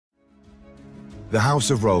The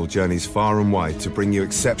House of Roll journeys far and wide to bring you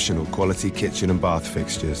exceptional quality kitchen and bath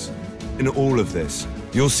fixtures. In all of this,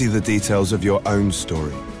 you'll see the details of your own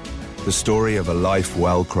story. The story of a life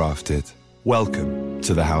well crafted. Welcome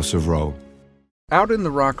to the House of Roll. Out in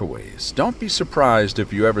the Rockaways, don't be surprised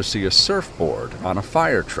if you ever see a surfboard on a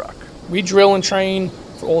fire truck. We drill and train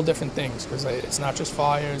for all different things because it's not just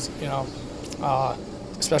fires,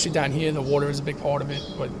 especially down here, the water is a big part of it,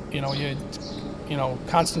 but,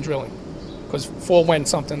 constant drilling because for when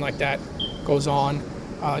something like that goes on,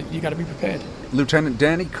 you got to be prepared. Lieutenant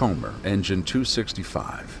Danny Comer, Engine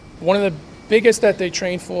 265. One of the biggest that they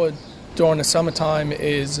train for during the summertime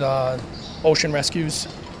is ocean rescues.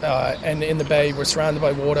 And in the bay, we're surrounded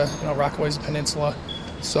by water. Rockaway's a peninsula,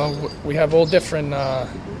 so we have all different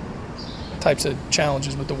types of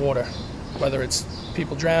challenges with the water, whether it's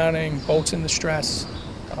people drowning, boats in distress.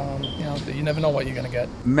 You never know what you're going to get.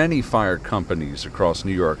 Many fire companies across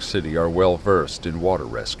New York City are well versed in water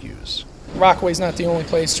rescues. Rockaway's not the only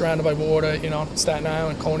place surrounded by water. Staten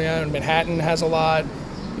Island, Coney Island, Manhattan has a lot.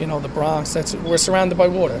 The Bronx. We're surrounded by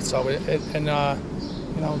water. So the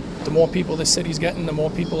more people the city's getting, the more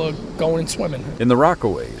people are going and swimming. In the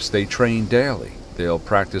Rockaways, they train daily. They'll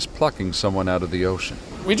practice plucking someone out of the ocean.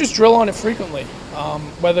 We just drill on it frequently,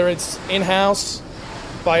 whether it's in-house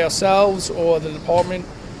by ourselves or the department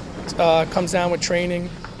comes down with training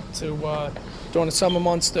during the summer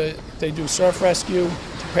months. They do surf rescue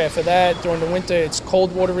to prepare for that. During the winter, it's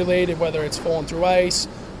cold water related, whether it's falling through ice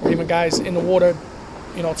or even guys in the water,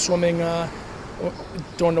 swimming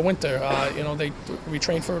during the winter. We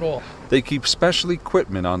train for it all. They keep special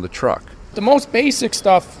equipment on the truck. The most basic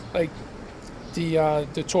stuff, like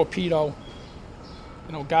the torpedo,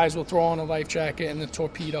 guys will throw on a life jacket and the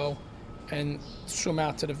torpedo and swim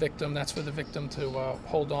out to the victim. That's for the victim to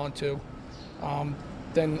hold on to.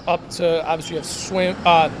 Then up to, obviously, you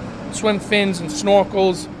have swim fins and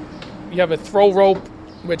snorkels. You have a throw rope,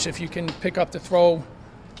 which if you can pick up the throw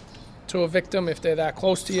to a victim if they're that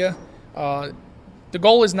close to you. The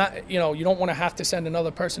goal is not, you don't want to have to send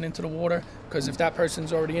another person into the water because if that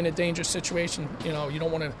person's already in a dangerous situation, you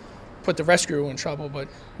don't want to put the rescuer in trouble. But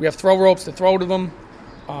we have throw ropes to throw to them.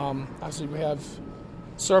 Obviously, we have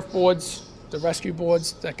surfboards, the rescue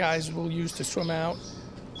boards that guys will use to swim out.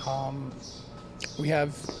 We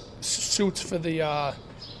have suits for the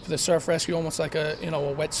surf rescue, almost like a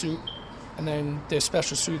wetsuit. And then there's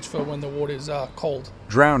special suits for when the water is cold.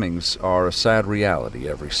 Drownings are a sad reality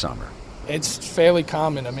every summer. It's fairly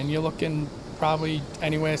common. I mean, you're looking probably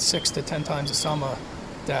anywhere 6 to 10 times a summer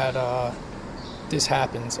that this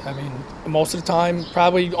happens. I mean, most of the time,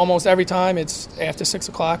 probably almost every time, it's after 6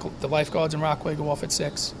 o'clock. The lifeguards in Rockaway go off at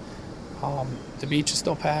 6. The beach is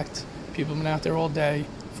still packed. People have been out there all day.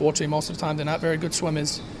 Fortunately, most of the time, they're not very good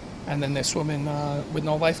swimmers. And then they're swimming with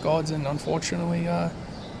no lifeguards, and unfortunately, a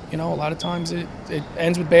lot of times it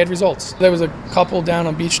ends with bad results. There was a couple down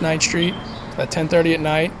on Beach 9th Street at 10:30 at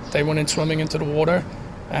night. They went in swimming into the water,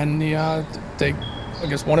 and I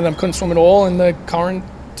guess one of them couldn't swim at all, and the current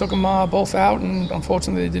took them both out, and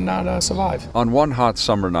unfortunately they did not survive. On one hot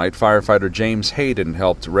summer night, firefighter James Hayden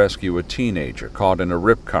helped rescue a teenager caught in a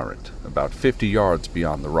rip current about 50 yards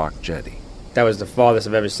beyond the rock jetty. That was the farthest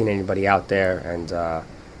I've ever seen anybody out there, and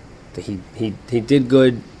he did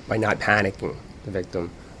good by not panicking the victim.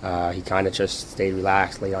 He kind of just stayed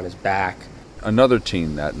relaxed, lay on his back. Another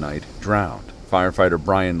teen that night drowned. Firefighter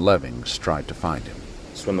Brian Levings tried to find him.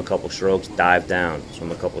 Swim a couple strokes, dive down.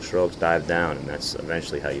 Swim a couple strokes, dive down, and that's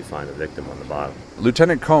eventually how you find the victim on the bottom.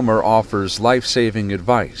 Lieutenant Comer offers life-saving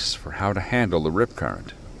advice for how to handle a rip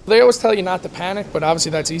current. They always tell you not to panic, but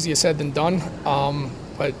obviously that's easier said than done.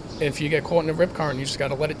 But if you get caught in a rip current, you just got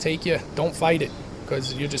to let it take you. Don't fight it,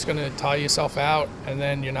 because you're just going to tire yourself out, and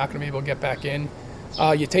then you're not going to be able to get back in.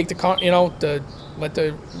 You take let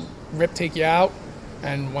the rip take you out,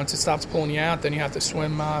 and once it stops pulling you out, then you have to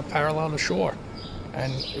swim parallel to shore.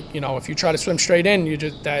 And if you try to swim straight in,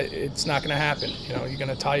 it's not going to happen. You're going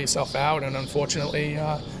to tire yourself out, and unfortunately,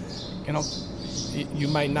 you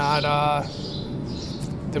might not.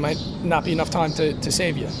 There might not be enough time to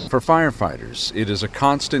save you. For firefighters, it is a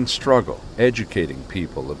constant struggle educating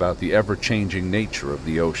people about the ever-changing nature of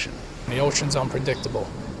the ocean. The ocean's unpredictable.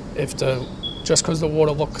 Just because the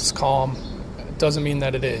water looks calm, it doesn't mean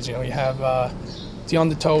that it is. You have the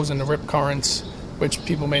undertows and the rip currents, which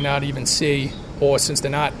people may not even see, or since they're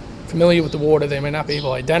not familiar with the water, they may not be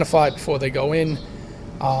able to identify it before they go in.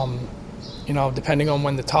 Depending on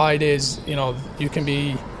when the tide is, you can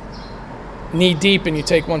be knee deep and you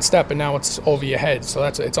take one step and now it's over your head. So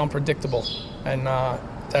it's unpredictable, and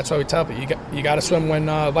that's why we tell people you got to swim when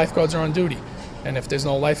lifeguards are on duty, and if there's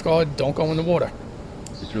no lifeguard, don't go in the water.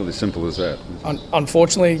 It's really simple as that.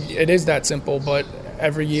 Unfortunately, it is that simple, but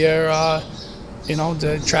every year,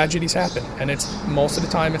 the tragedies happen, and it's most of the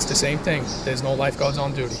time it's the same thing. There's no lifeguards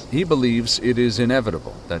on duty. He believes it is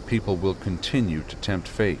inevitable that people will continue to tempt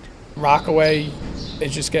fate. Rockaway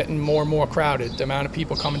is just getting more and more crowded. The amount of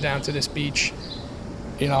people coming down to this beach,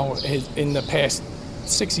 in the past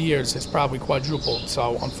 6 years has probably quadrupled.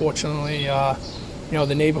 So unfortunately,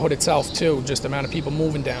 the neighborhood itself too, just the amount of people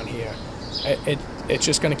moving down here, it's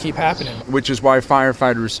just going to keep happening. Which is why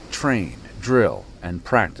firefighters train, drill, and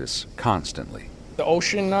practice constantly. The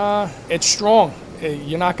ocean, it's strong.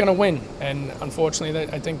 You're not going to win. And unfortunately,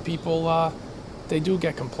 I think people, they do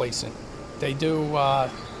get complacent. They do.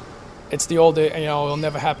 It's the old, it'll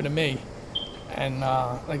never happen to me. And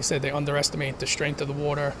like I said, they underestimate the strength of the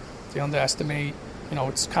water. They underestimate,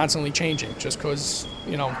 it's constantly changing. Just because,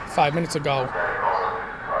 5 minutes ago,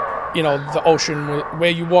 the ocean,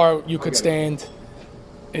 where you are, you could stand.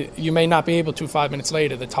 You may not be able to 5 minutes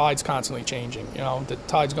later. The tide's constantly changing. The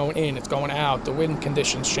tide's going in, it's going out. The wind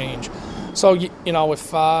conditions change. So,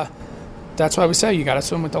 if that's why we say you got to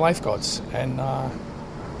swim with the lifeguards. And,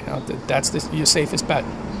 that's your safest bet.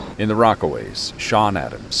 In the Rockaways, Sean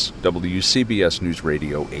Adams, WCBS News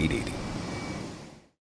Radio 880.